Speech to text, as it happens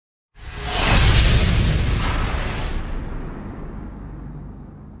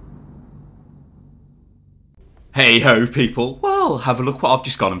Hey ho, people. Well, have a look what I've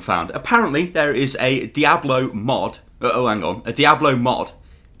just gone and found. Apparently, there is a Diablo mod. Hang on. A Diablo mod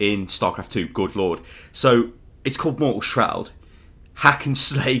in Starcraft 2. Good lord. So, it's called Mortal Shroud. Hack and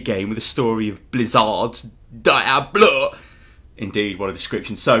slay game with a story of Blizzard's Diablo. Indeed, what a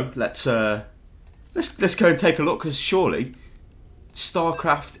description. So, let's go and take a look, because surely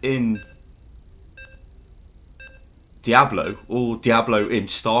Starcraft in Diablo, or Diablo in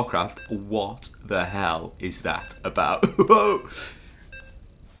Starcraft, what the hell is that about?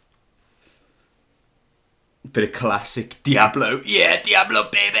 Bit of classic Diablo. Yeah, Diablo,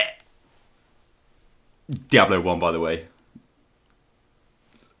 baby! Diablo 1, by the way.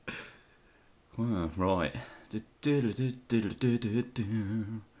 Oh, right.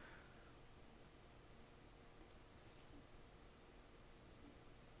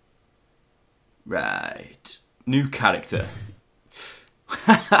 Right. New character.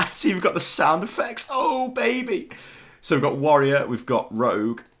 See, we've got the sound effects. Oh, baby. So we've got warrior, we've got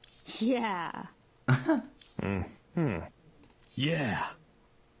rogue. Yeah. Yeah.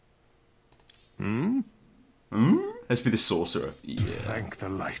 Let's be the sorcerer. Yeah. Thank the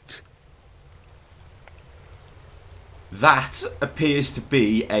light. That appears to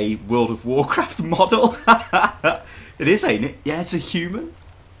be a World of Warcraft model. It is, ain't it? Yeah, it's a human.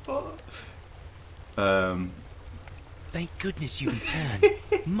 Thank goodness you returned.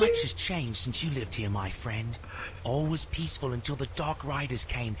 Much has changed since you lived here, my friend. All was peaceful until the Dark Riders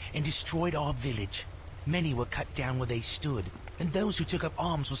came and destroyed our village. Many were cut down where they stood, and those who took up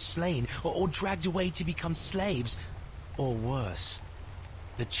arms were slain or dragged away to become slaves, or worse.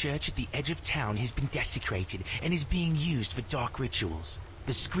 The church at the edge of town has been desecrated and is being used for dark rituals.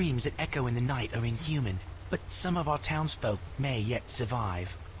 The screams that echo in the night are inhuman, but some of our townsfolk may yet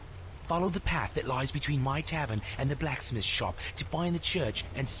survive. Follow the path that lies between my tavern and the blacksmith's shop to find the church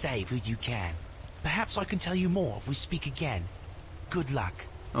and save who you can. Perhaps I can tell you more if we speak again. Good luck.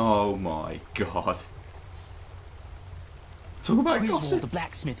 Oh my god. Talk about Griswold gossip. the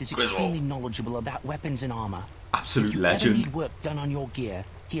blacksmith is Griswold. extremely knowledgeable about weapons and armor. Absolute If you legend. ever need work done on your gear,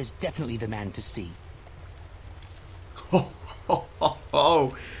 he is definitely the man to see. Oh.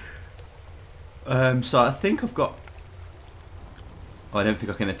 So I think I've got... Oh, I don't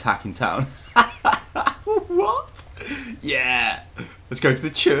think I can attack in town. What? Yeah. Let's go to the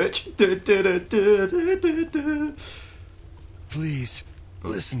church. Please,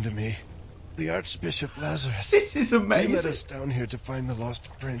 listen to me. The Archbishop Lazarus. This is He led amazing. us down here to find the lost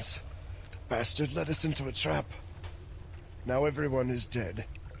prince. The bastard led us into a trap. Now everyone is dead,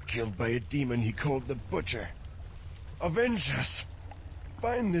 killed by a demon he called the Butcher. Avenge us!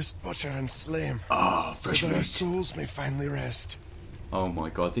 Find this butcher and slay him, Oh, so fresh that our meat. souls may finally rest. Oh my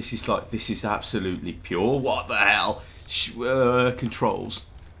god, this is absolutely pure. What the hell? Controls.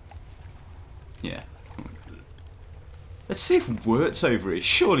 Yeah. Let's see if Word's over here.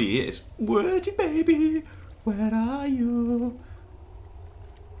 Surely he is. Wordy baby, where are you?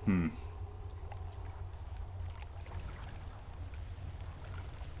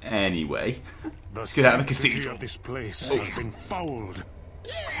 Anyway. Let's get out of the sanctity cathedral. of this place has been fouled.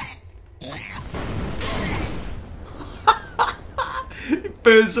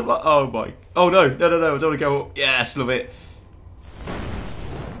 Burns some light. Oh my. Oh no, no, no, no. I don't want to go up. Yes, love it.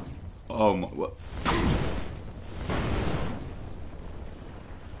 Oh my. What?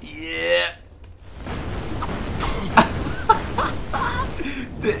 Yeah.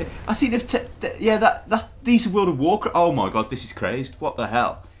 I think they've yeah, that these are World of Warcraft. Oh my god, this is crazy. What the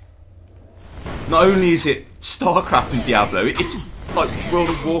hell? Not only is it Starcraft and Diablo, it's like World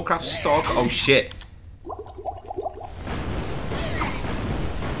of Warcraft, Starcraft. Oh shit.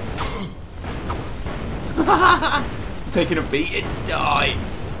 Taking a beating. Die.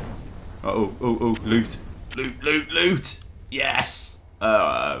 Oh, oh, oh, loot. Loot, loot, loot. Yes.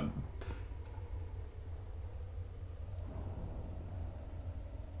 Oh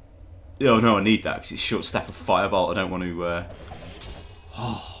no, I need that because it's short staff of Firebolt. I don't want to.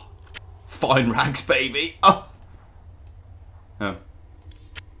 Oh, fine rags, baby. Oh. Oh.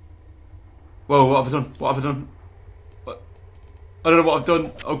 Whoa! What have I done? What have I done? What? I don't know what I've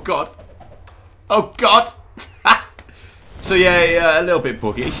done. Oh god. Oh god. So yeah, a little bit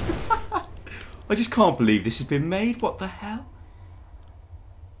buggy. I just can't believe this has been made. What the hell?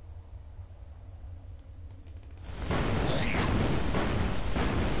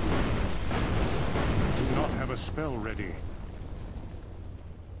 Do not have a spell ready.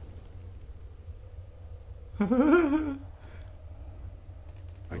 I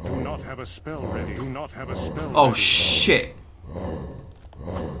do not have a spell ready. Do not have a spell Oh ready. shit.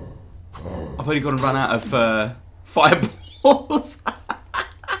 I've only got to run out of fireballs.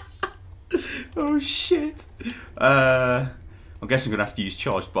 Oh shit. I guess I'm gonna have to use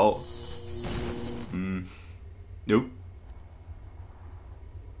charged bolt. Nope.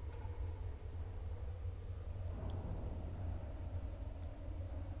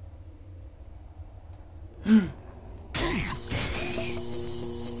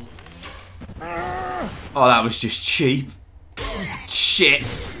 Oh, that was just cheap. Shit.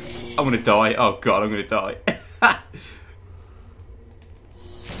 I'm gonna die. Oh god, I'm gonna die.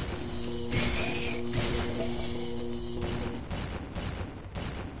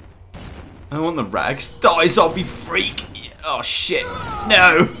 I want the rags. Die, zombie freak! Oh shit!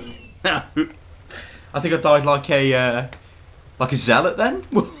 No, no. I think I died like a zealot then.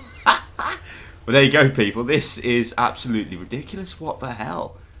 Well, there you go, people. This is absolutely ridiculous. What the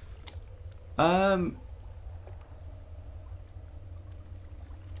hell?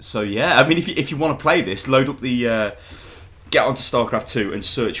 So yeah, I mean, if you want to play this, load up the get onto Starcraft 2 and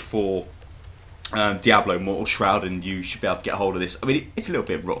search for Diablo Mortal Shroud, and you should be able to get a hold of this. I mean, it's a little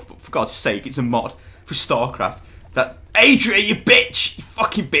bit rough, but for God's sake, it's a mod for Starcraft. That Adria, you bitch, you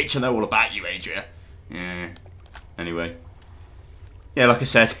fucking bitch! I know all about you, Adria. Yeah. Anyway, yeah, like I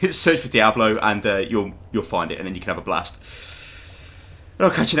said, search for Diablo, and you'll find it, and then you can have a blast. And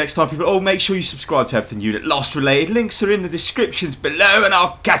I'll catch you next time, people. Oh, make sure you subscribe to Everything Unit Lost related. Links are in the descriptions below, and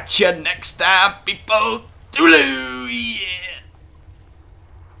I'll catch you next time, people. Toodaloo, yeah.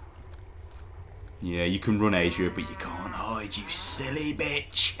 Yeah, you can run Asia, but you can't hide, you silly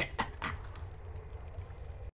bitch.